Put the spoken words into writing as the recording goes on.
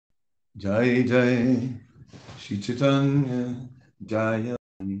Jai Jai Shri Chaitanya Jaya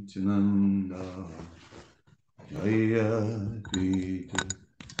Nityananda Jaya Krita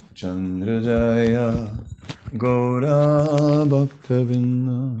Chandra Jaya Gaura Bhakta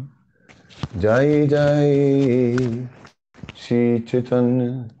Vinna Jai Jai Shri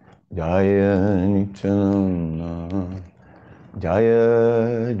Chaitanya Jaya Nityananda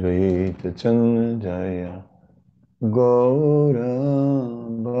Jaya Dvaita Chandra Jaya Gaura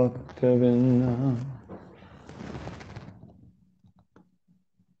Bhakta Vinna.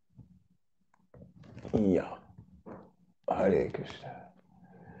 Yeah, Hare Krishna.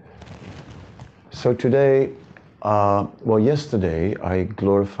 So today, yesterday I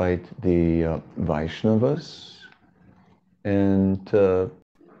glorified the Vaishnavas, and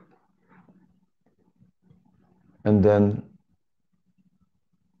then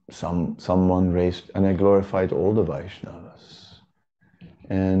someone raised, and I glorified all the Vaishnavas,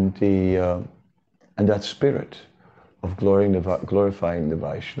 and that spirit of glorifying the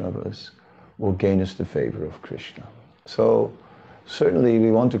Vaishnavas will gain us the favor of Krishna. So certainly we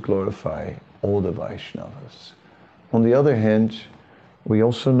want to glorify all the Vaishnavas. On the other hand, we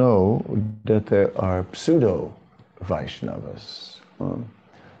also know that there are pseudo Vaishnavas,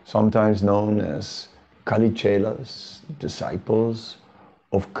 sometimes known as Kali Chelas, disciples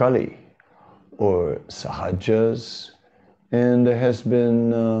of Kali, or Sahajas, and there has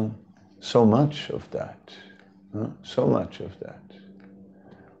been so much of that,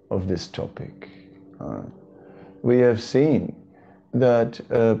 of this topic. We have seen that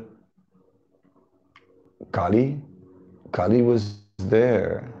Kali was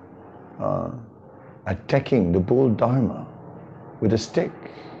there attacking the bull Dharma with a stick.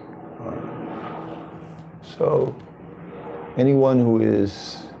 So anyone who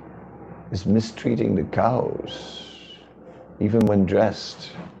is mistreating the cows, even when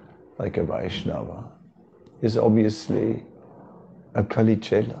dressed like a Vaishnava, is obviously a Kali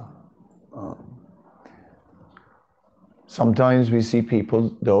Chela. Sometimes we see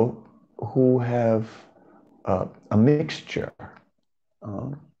people, though, who have a mixture.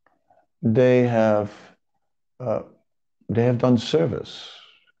 They have done service,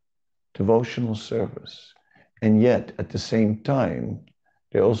 devotional service, and yet at the same time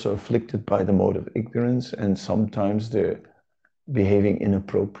they're also afflicted by the mode of ignorance, and sometimes they're behaving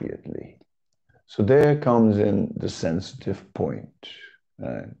inappropriately. So there comes in the sensitive point.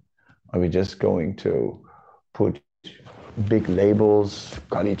 Are we just going to put big labels,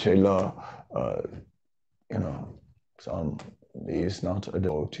 Kali Chela, he is not a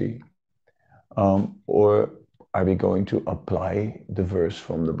devotee? Or are we going to apply the verse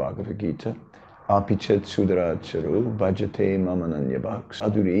from the Bhagavad Gita? Apichet Sudaracharu Bhajate Mamananyabhak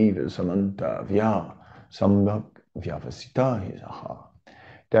Saduriva Samanta Vya Sambhak Vyavasita Hisaha.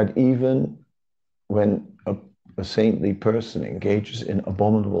 That even when a saintly person engages in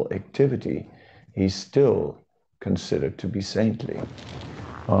abominable activity, he's still considered to be saintly.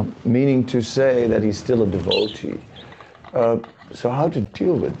 Meaning to say that he's still a devotee. So how to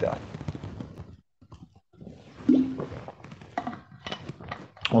deal with that?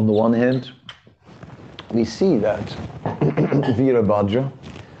 On the one hand, we see that Virabhadra,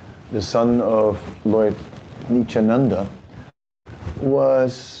 the son of Lord Nityananda,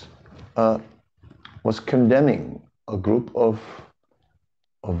 was condemning a group of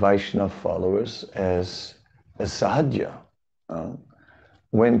Vaishnava followers as Sahaja.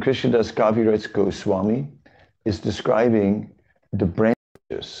 When Krishnadas Kaviraj Goswami is describing the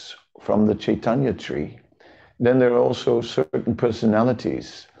branches from the Chaitanya tree, then there are also certain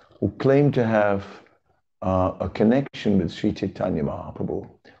personalities who claim to have a connection with Sri Chaitanya Mahaprabhu,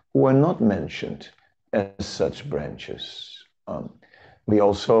 who are not mentioned as such branches. We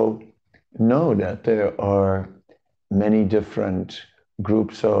also know that there are many different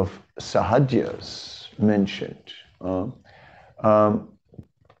groups of Sahajas mentioned.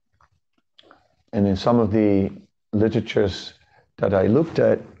 And in some of the literatures that I looked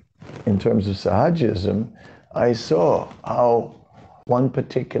at in terms of Sahajism, I saw how one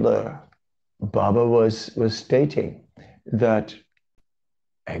particular Baba was stating that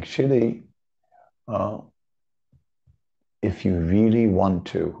actually, if you really want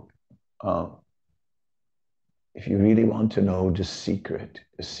to know the secret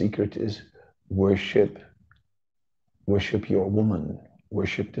is worship your woman,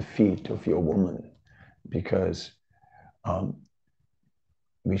 worship the feet of your woman, because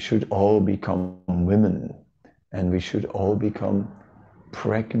we should all become women, and we should all become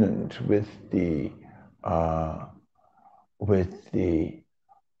pregnant with the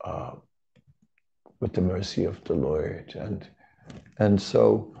mercy of the Lord, and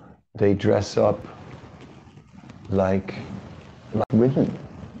so they dress up like women,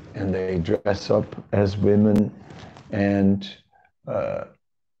 and they dress up as women, and uh,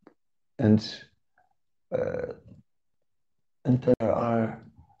 and uh, and there are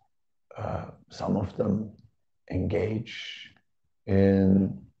some of them engage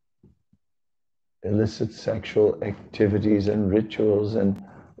in illicit sexual activities and rituals and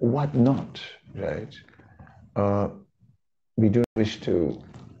whatnot, right? We do wish to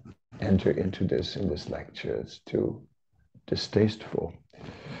enter into this in this lecture. It's too distasteful.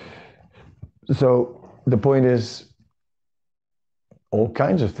 So the point is, all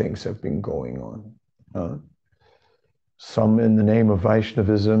kinds of things have been going on. Some in the name of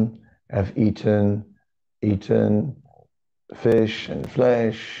Vaishnavism have eaten fish and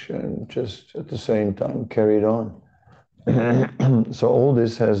flesh and just at the same time carried on. So all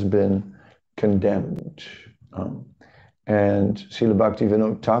this has been condemned. And Srila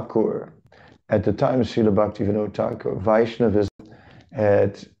Bhaktivinoda Thakur, at the time of Srila Bhaktivinoda Thakur, Vaishnavism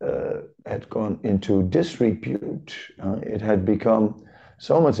had gone into disrepute. It had become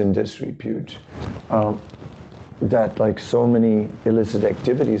so much in disrepute that like so many illicit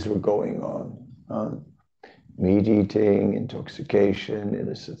activities were going on. Meat eating, intoxication,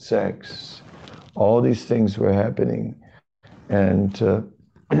 illicit sex, all these things were happening. And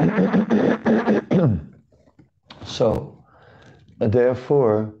so,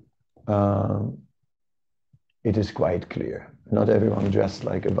 therefore, it is quite clear, not everyone dressed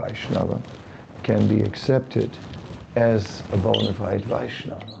like a Vaishnava can be accepted as a bona fide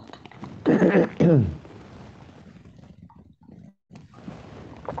Vaishnava.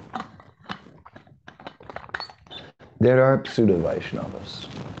 There are pseudo-Vaishnavas.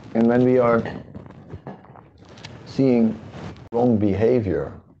 And when we are seeing wrong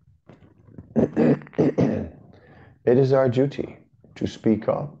behavior, it is our duty to speak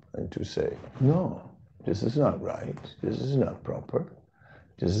up and to say, no, this is not right, this is not proper,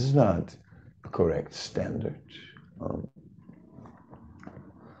 this is not a correct standard.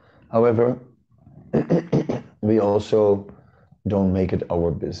 However, we also don't make it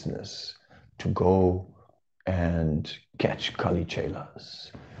our business to go and catch Kali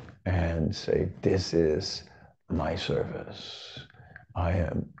Chelas and say, this is my service.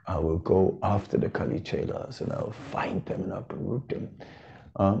 I will go after the Kali Chelas and I'll find them and uproot them.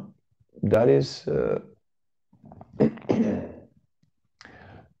 That is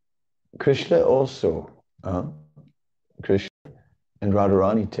Krishna also. Krishna and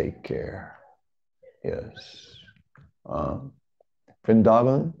Radharani take care. Yes.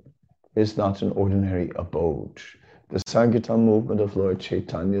 Vrindavan is not an ordinary abode. The Sankirtan movement of Lord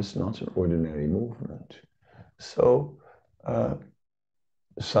Chaitanya is not an ordinary movement. So,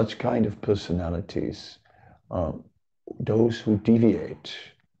 such kind of personalities, those who deviate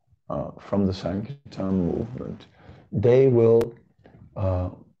from the Sankirtan movement, they will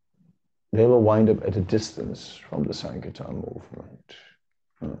wind up at a distance from the Sankirtan movement.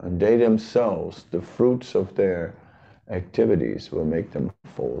 And they themselves, the fruits of their activities will make them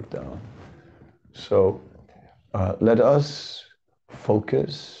fall down. So let us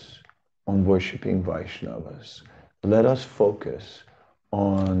focus on worshipping Vaishnavas. Let us focus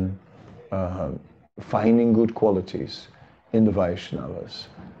on finding good qualities in the Vaishnavas.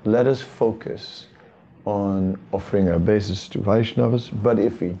 Let us focus on offering our obeisance to Vaishnavas. But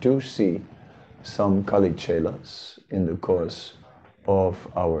if we do see some Kali Chelas in the course of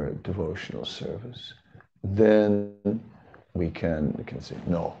our devotional service, then we can say,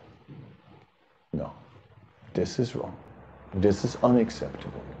 no, this is wrong. This is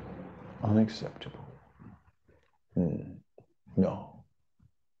unacceptable. Unacceptable. No.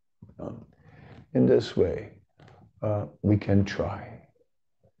 In this way, we can try.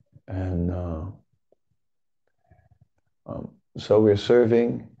 And so we're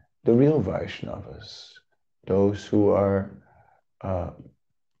serving the real Vaishnavas, those who are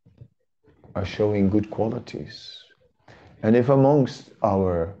showing good qualities. And if amongst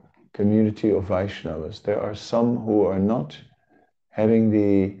our community of Vaishnavas there are some who are not having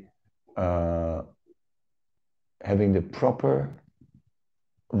the proper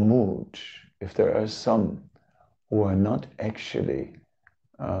mood, if there are some who are not actually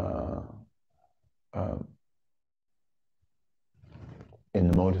in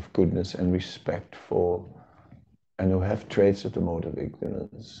the mode of goodness and respectful, and who have traits of the mode of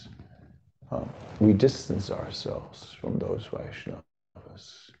ignorance, we distance ourselves from those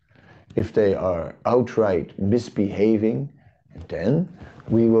Vaishnavas. If they are outright misbehaving, then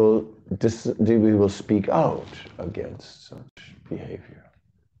we will speak out against such behavior.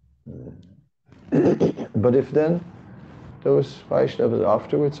 But if then those Vaishnavas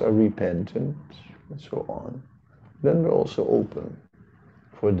afterwards are repentant and so on, then we're also open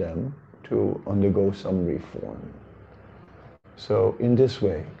for them to undergo some reform. So in this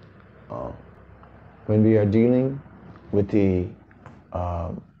way, when we are dealing with the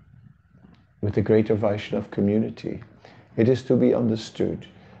greater Vaishnava community, it is to be understood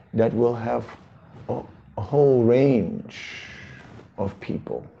that we'll have a whole range of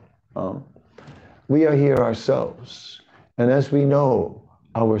people. We are here ourselves, and as we know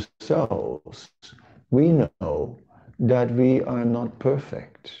ourselves, we know that we are not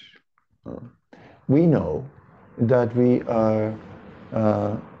perfect. We know that we are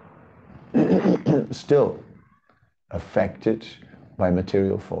still affected by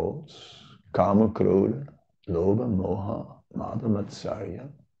material faults, kama, krodha, lobha, moha, mada, matsarya.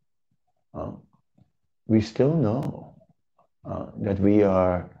 We still know that we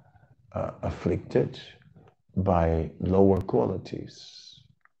are afflicted by lower qualities,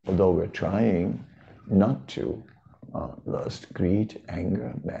 although we're trying not to. Lust, greed,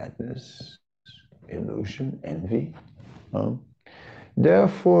 anger, madness, illusion, envy.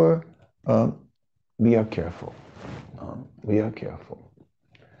 Therefore, we are careful. We are careful.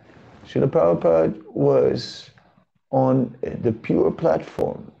 Srila Prabhupada was on the pure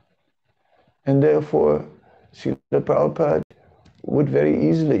platform, and therefore Srila Prabhupada would very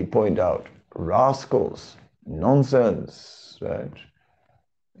easily point out rascals, nonsense, right?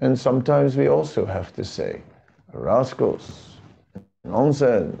 And sometimes we also have to say rascals,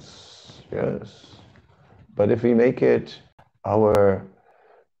 nonsense, yes. But if we make it our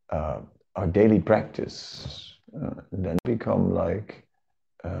daily practice, then become like,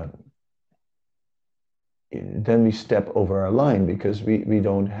 then we step over our line, because we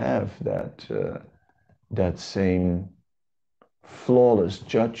don't have that same flawless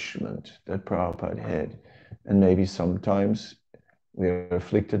judgment that Prabhupada had. And maybe sometimes we are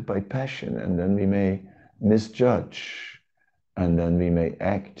afflicted by passion, and then we may misjudge, and then we may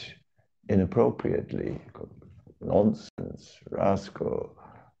act inappropriately, nonsense, rascal,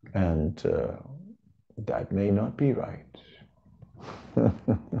 and that may not be right.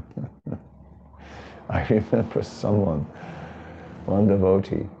 I remember one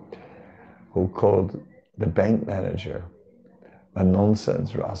devotee, who called the bank manager a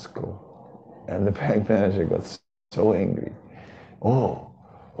nonsense rascal, and the bank manager got so angry. Oh,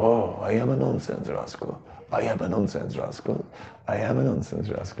 I am a nonsense rascal. I am a nonsense rascal. I am a nonsense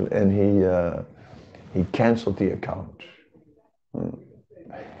rascal. And he canceled the account.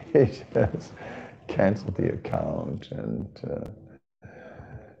 He just canceled the account, and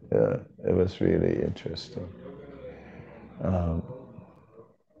it was really interesting.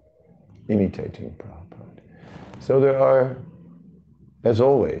 Imitating Prabhupada. So there are, as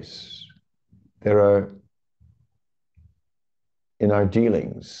always, there are, in our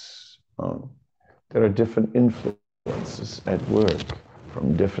dealings, there are different influences at work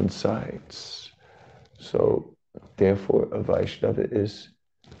from different sides. So therefore a Vaishnava is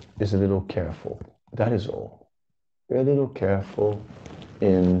a little careful. That is all. We're a little careful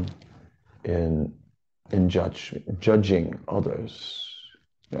in judging others,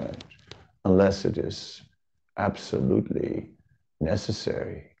 right? Unless it is absolutely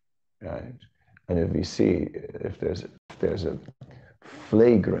necessary, right? And if we see, if there's a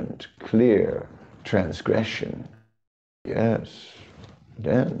flagrant, clear transgression, yes,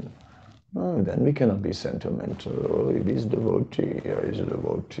 then we cannot be sentimental. Oh, he's devotee, he's a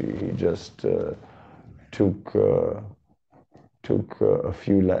devotee. He just took a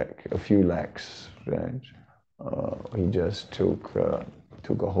few lakhs, right? He just took a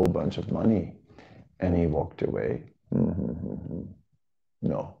whole bunch of money, and he walked away.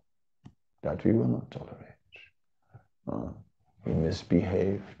 No, that we will not tolerate. He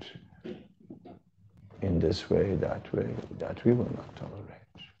misbehaved in this way, that way, that we will not tolerate.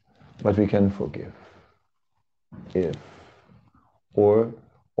 But we can forgive, or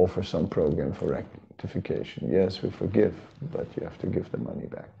offer some program for rectification. Yes, we forgive, but you have to give the money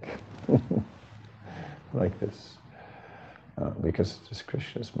back. Like this, because it is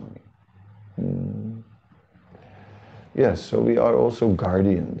Krishna's money. Yes, so we are also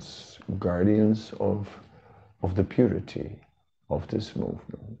guardians of the purity of this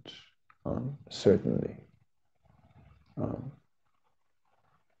movement, certainly.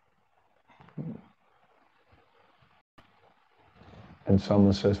 And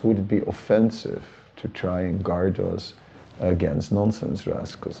someone says, would it be offensive to try and guard us against nonsense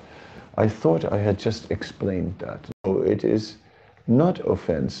rascals? I thought I had just explained that. No, it is not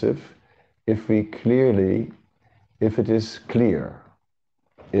offensive if it is clear.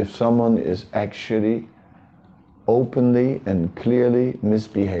 If someone is actually openly and clearly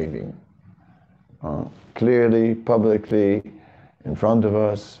misbehaving. Clearly, publicly, in front of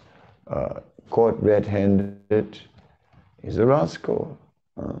us, caught red-handed, he's a rascal.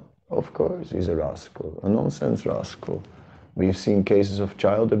 Of course, he's a rascal, a nonsense rascal. We've seen cases of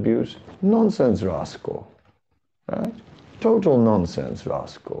child abuse, nonsense rascal, right? Total nonsense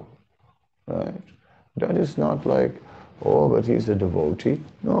rascal, right? That is not like, oh, but he's a devotee.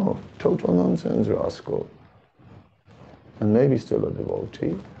 No, total nonsense rascal. And maybe still a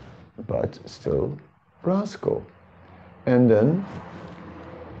devotee, but still rascal. And then,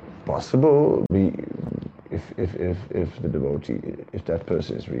 possible, if the devotee, if that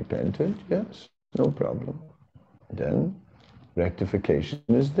person is repentant, yes, no problem. Then rectification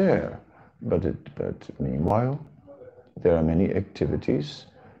is there. But meanwhile, there are many activities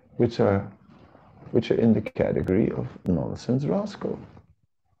which are in the category of nonsense rascal.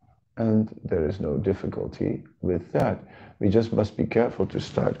 And there is no difficulty with that. We just must be careful to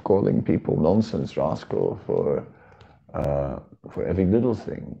start calling people nonsense rascal for every little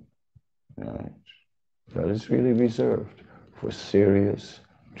thing. Right? That is really reserved for serious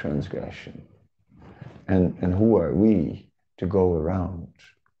transgression. And who are we to go around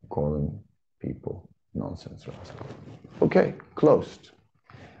calling people nonsense rascal? Okay, closed.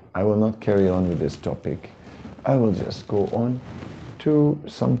 I will not carry on with this topic. I will just go on to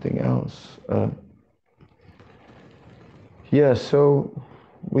something else. So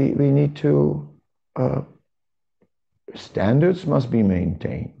we need to, standards must be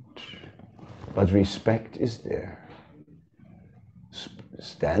maintained, but respect is there.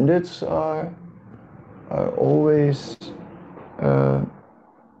 Standards are always are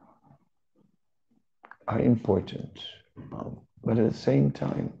important, but at the same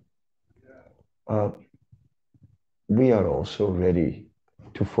time, we are also ready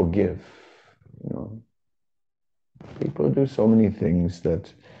to forgive. People do so many things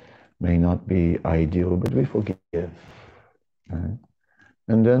that may not be ideal, but we forgive. Right?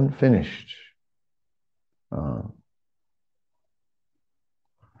 And then finished.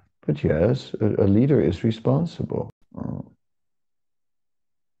 But yes, a leader is responsible.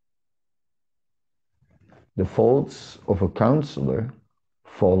 The faults of a counselor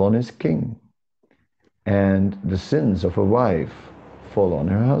fall on his king, and the sins of a wife fall on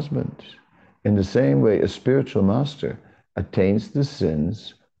her husband. In the same way, a spiritual master attains the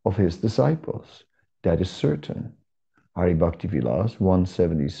sins of his disciples. That is certain. Hari Bhakti Vilas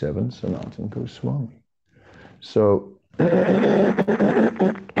 177, Sanatana Goswami. So,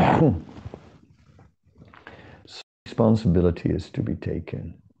 responsibility is to be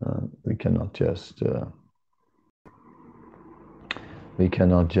taken. We cannot just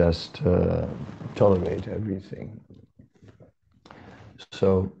tolerate everything.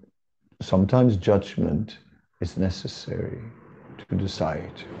 So sometimes judgment is necessary to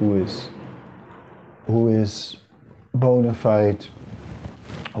decide who is bona fide,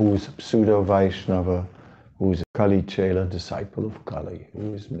 who is pseudo Vaishnava, who is a Kali Chela, disciple of Kali,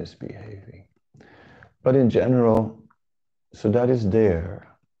 who is misbehaving. But in general, so that is there.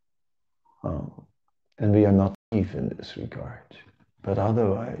 And we are not naive in this regard. But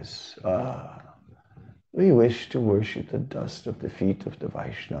otherwise, we wish to worship the dust of the feet of the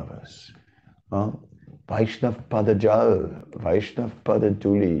Vaishnavas. Vaishnav Padajal, Vaishnav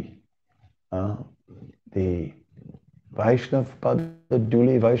Padaduli. The Vaishnav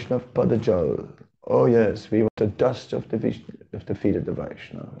Padaduli, Vaishnav Padajal. Oh yes, we want the dust of the feet of the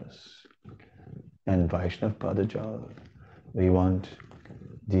Vaishnavas. And Vaishnav Padajal. We want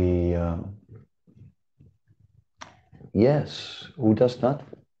the... yes, who does not?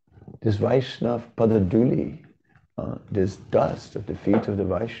 This Vaishnav Padaduli, this dust of the feet of the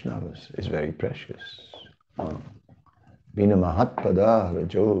Vaishnavas is very precious. Bina Mahatpada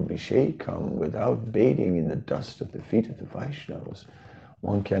Rajo Bhishekam, without bathing in the dust of the feet of the Vaishnavas,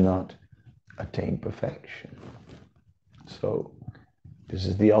 one cannot attain perfection. So this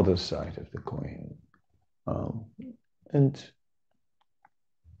is the other side of the coin. And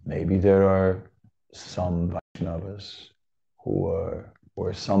maybe there are some Vaishnavas who are,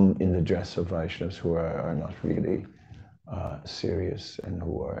 or some in the dress of Vaishnavas who are not really serious and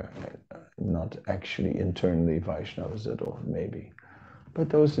who are not actually internally Vaishnavas at all, maybe. But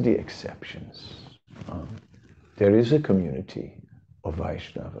those are the exceptions. There is a community of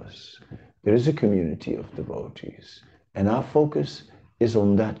Vaishnavas. There is a community of devotees. And our focus is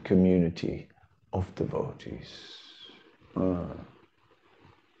on that community of devotees.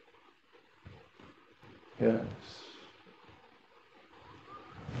 Yes.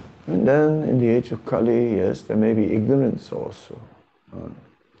 And then in the age of Kali, yes, there may be ignorance also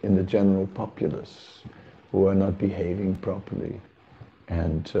in the general populace. who are not behaving properly.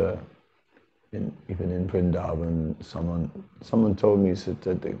 And even in Vrindavan, someone told me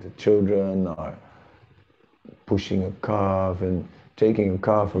that the children are pushing a calf and taking a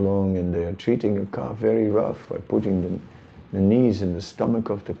calf along, and they are treating a calf very rough by putting the knees in the stomach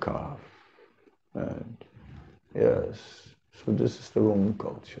of the calf. And yes, so this is the wrong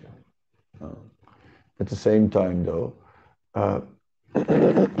culture. At the same time, though,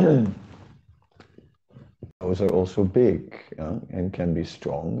 cows are also big, and can be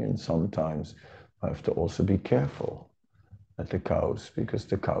strong, and sometimes I have to also be careful at the cows, because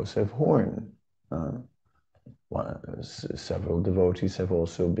the cows have horn. Several devotees have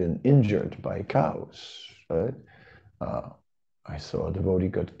also been injured by cows, right? I saw a devotee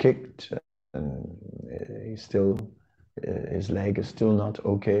got kicked, and his leg is still not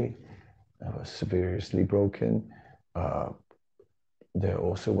okay. It was severely broken. There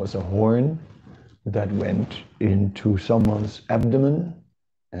also was a horn that went into someone's abdomen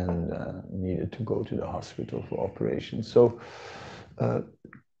and needed to go to the hospital for operation. So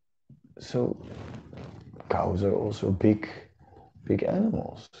cows are also big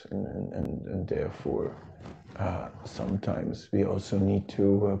animals, and therefore sometimes we also need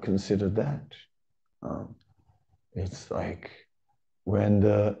to consider that. It's like when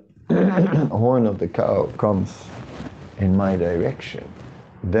the horn of the cow comes in my direction,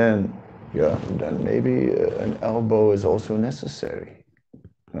 then maybe an elbow is also necessary.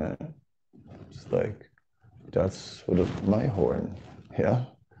 It's like, that's sort of my horn, yeah?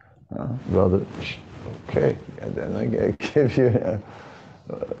 Rather, okay, and then I give you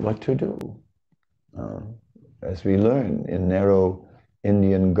what to do. As we learn in narrow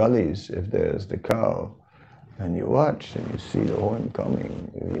Indian gullies, if there's the cow, and you watch and you see the horn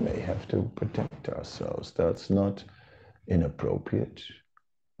coming, we may have to protect ourselves. That's not inappropriate.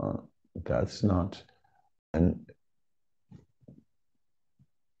 That's not. And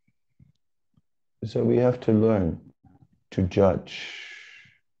so we have to learn to judge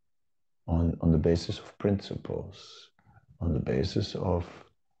on the basis of principles, on the basis of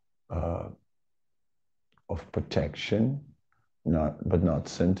protection, but not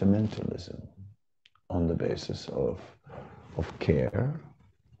sentimentalism, on the basis of care,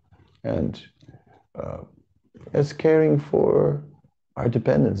 and as caring for our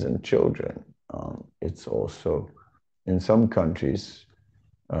dependents and children. It's also, in some countries,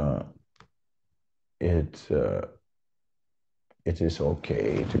 it is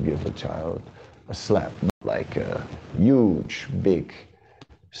okay to give a child a slap, like a huge, big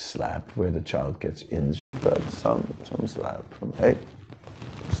slap where the child gets injured, but some slap from, hey,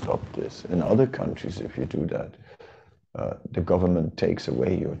 stop this. In other countries, if you do that, the government takes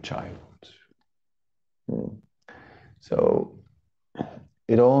away your child. So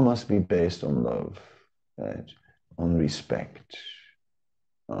it all must be based on love, right? On respect.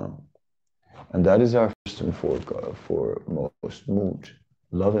 And that is our first and foremost mood,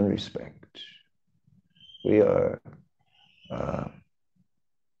 love and respect. We're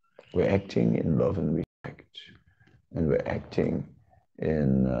acting in love and respect, and we're acting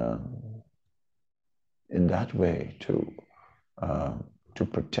in that way to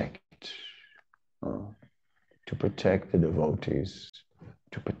protect the devotees,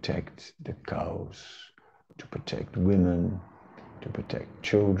 to protect the cows, to protect women, to protect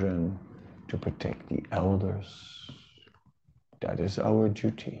children, to protect the elders. That is our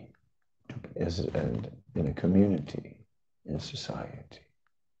duty in a community, in society.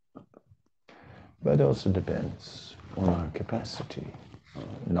 But it also depends on our capacity.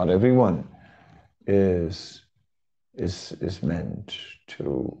 Not everyone is meant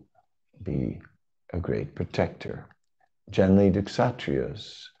to be a great protector. Generally, the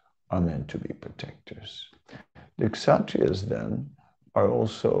Kshatriyas are meant to be protectors. The Kshatriyas then are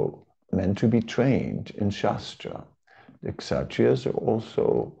also meant to be trained in Shastra. The Kshatriyas are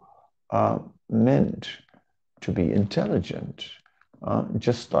also meant to be intelligent,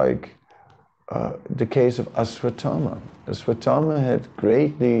 just like the case of Aswatthama. Aswatthama had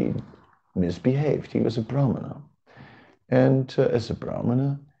greatly misbehaved. He was a Brahmana. And as a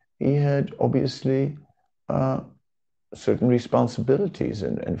Brahmana, he had obviously certain responsibilities.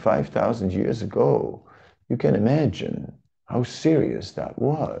 And 5,000 years ago, you can imagine how serious that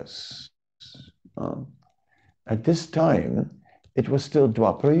was. At this time, it was still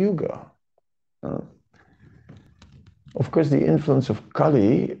Dwapara Yuga. Of course, the influence of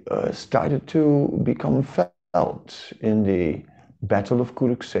Kali started to become felt in the Battle of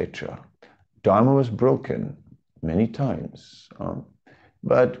Kurukshetra. Dharma was broken many times.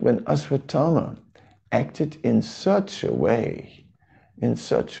 But when Aswatthama acted in such a way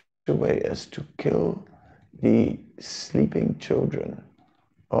as to kill the sleeping children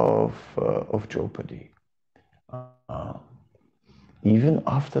of Draupadi. Even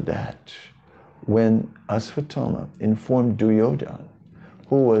after that, when Ashwatthama informed Duryodhana,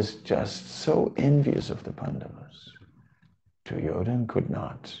 who was just so envious of the Pandavas, Duryodhana could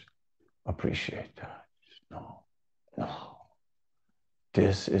not appreciate that. No, no,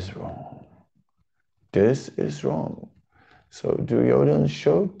 this is wrong. This is wrong. So Duryodhana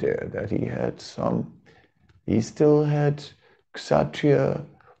showed there that he still had Kshatriya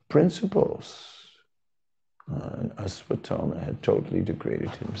principles. And Ashwatthama had totally degraded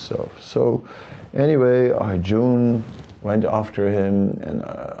himself. So anyway, Arjuna went after him, and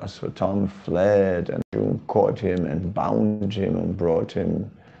Ashwatthama fled, and Arjuna caught him and bound him and brought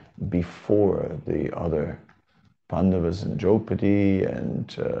him before the other Pandavas and Draupadi,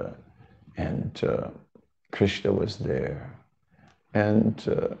 and Krishna was there. And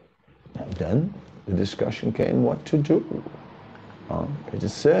then the discussion came what to do. It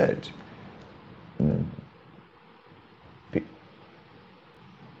is said,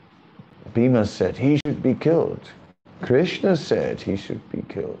 Bhima said he should be killed. Krishna said he should be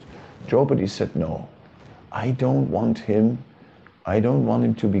killed. Draupadi said, no, I don't want him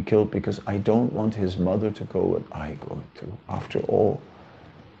to be killed because I don't want his mother to go what I go through. After all,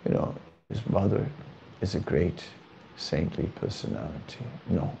 his mother is a great saintly personality.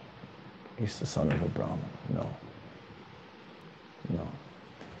 No, he's the son of a Brahmin. No.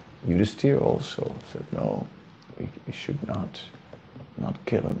 Yudhisthira also said, no, we should not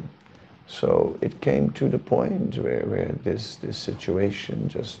kill him. So it came to the point where this situation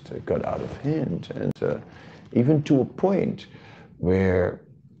just got out of hand, and even to a point where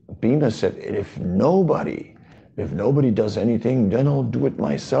Bhima said, if nobody does anything, then I'll do it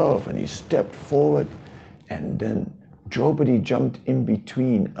myself. And he stepped forward, and then Draupadi jumped in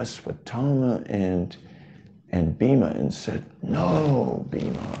between Ashwatthama and Bhima and said, no,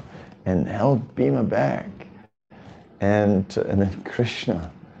 Bhima, and held Bhima back. And then Krishna,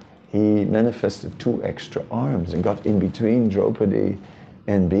 he manifested 2 extra arms and got in between Draupadi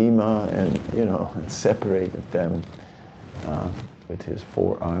and Bhima, and and separated them with his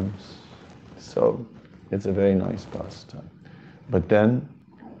 4 arms. So it's a very nice pastime. But then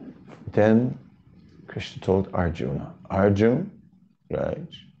Krishna told Arjuna, Arjuna,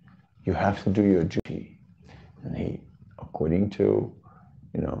 right, you have to do your duty. And he, according to,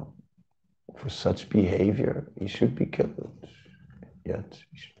 for such behavior, he should be killed.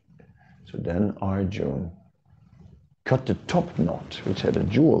 So then Arjuna cut the top knot, which had a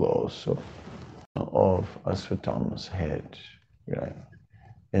jewel also, of Ashwatthama's head, right?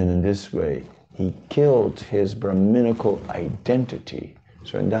 And in this way, he killed his Brahminical identity.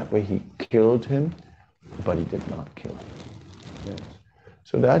 So in that way, he killed him, but he did not kill him. Yes.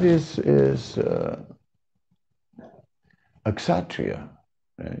 So that is a Kshatriya.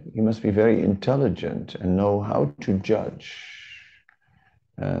 Right? He must be very intelligent and know how to judge.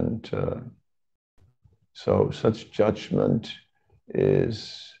 And so such judgment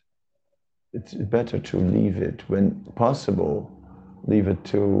it's better to leave it, when possible, leave it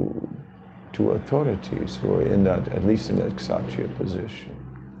to authorities who are in that, at least in that Kshatriya position,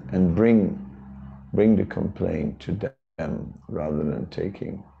 and bring the complaint to them rather than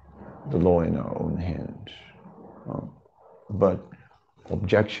taking the law in our own hands. But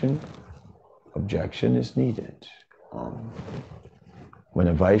objection is needed. When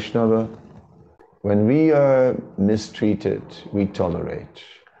a Vaishnava, when we are mistreated, we tolerate.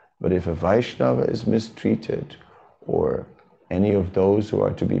 But if a Vaishnava is mistreated, or any of those who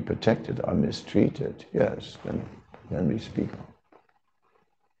are to be protected are mistreated, yes, then we speak up.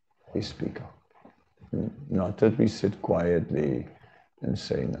 We speak up. Not that we sit quietly and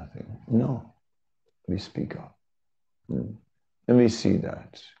say nothing. No, we speak up. And we see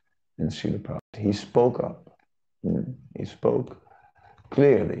that in Srila Prabhupada. He spoke up. He spoke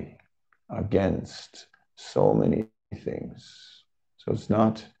clearly against so many things. So it's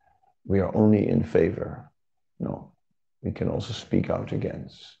not, we are only in favor. No, we can also speak out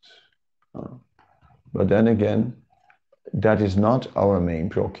against. But then again, that is not our main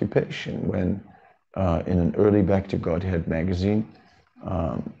preoccupation. When in an early Back to Godhead magazine,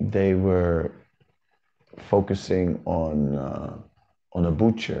 they were focusing on a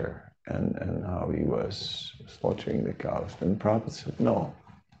butcher and how he was slaughtering the cows. And Prabhupada said, no,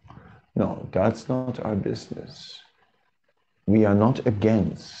 that's not our business. We are not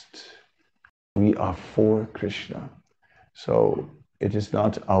against, we are for Krishna. So it is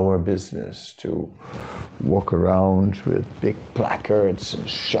not our business to walk around with big placards and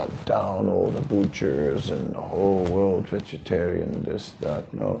shut down all the butchers and the whole world vegetarian, this,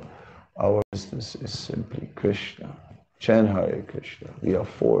 that. No. Our business is simply Krishna. Chant Hare Krishna. We are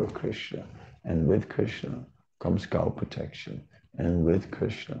for Krishna. And with Krishna comes cow protection. And with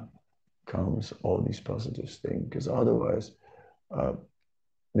Krishna comes all these positive things. Because otherwise,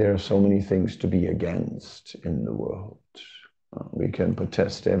 there are so many things to be against in the world. We can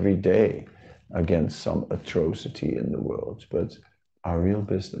protest every day against some atrocity in the world. But our real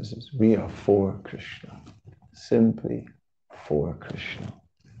business is we are for Krishna. Simply for Krishna.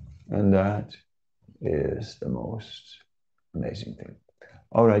 And that is the most amazing thing.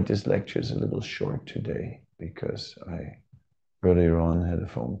 All right, this lecture is a little short today because I earlier on had a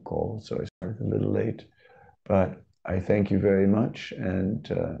phone call, so I started a little late. But I thank you very much and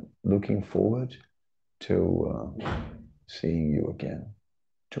looking forward to seeing you again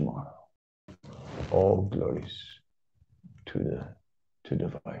tomorrow. All glories to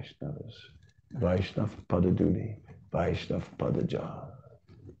the Vaishnavas. Vaishnav Padaduli, Vaishnav Padajal.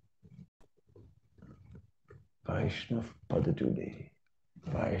 Vaishnav Padaduli,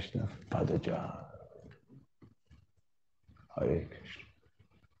 Vaishnav Padajal. Hare Krishna.